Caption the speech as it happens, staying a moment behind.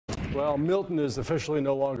Well, Milton is officially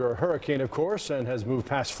no longer a hurricane, of course, and has moved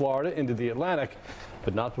past Florida into the Atlantic,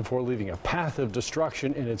 but not before leaving a path of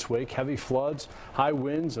destruction in its wake. Heavy floods, high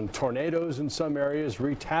winds, and tornadoes in some areas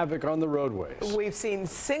wreaked havoc on the roadways. We've seen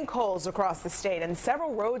sinkholes across the state, and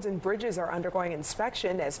several roads and bridges are undergoing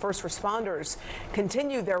inspection as first responders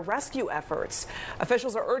continue their rescue efforts.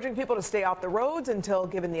 Officials are urging people to stay off the roads until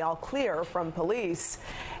given the all clear from police,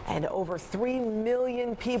 and over 3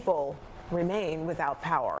 million people remain without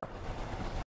power.